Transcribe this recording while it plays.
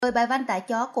Bởi bài văn tả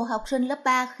chó của học sinh lớp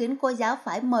 3 khiến cô giáo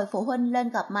phải mời phụ huynh lên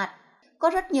gặp mặt. Có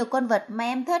rất nhiều con vật mà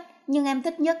em thích, nhưng em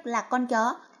thích nhất là con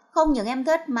chó. Không những em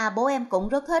thích mà bố em cũng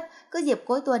rất thích. Cứ dịp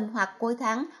cuối tuần hoặc cuối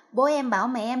tháng, bố em bảo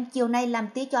mẹ em chiều nay làm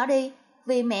tí chó đi.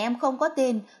 Vì mẹ em không có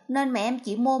tiền nên mẹ em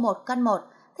chỉ mua 1 cân.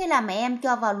 Thế là mẹ em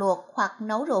cho vào luộc hoặc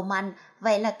nấu rượu mặn.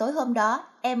 Vậy là tối hôm đó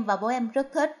em và bố em rất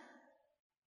thích.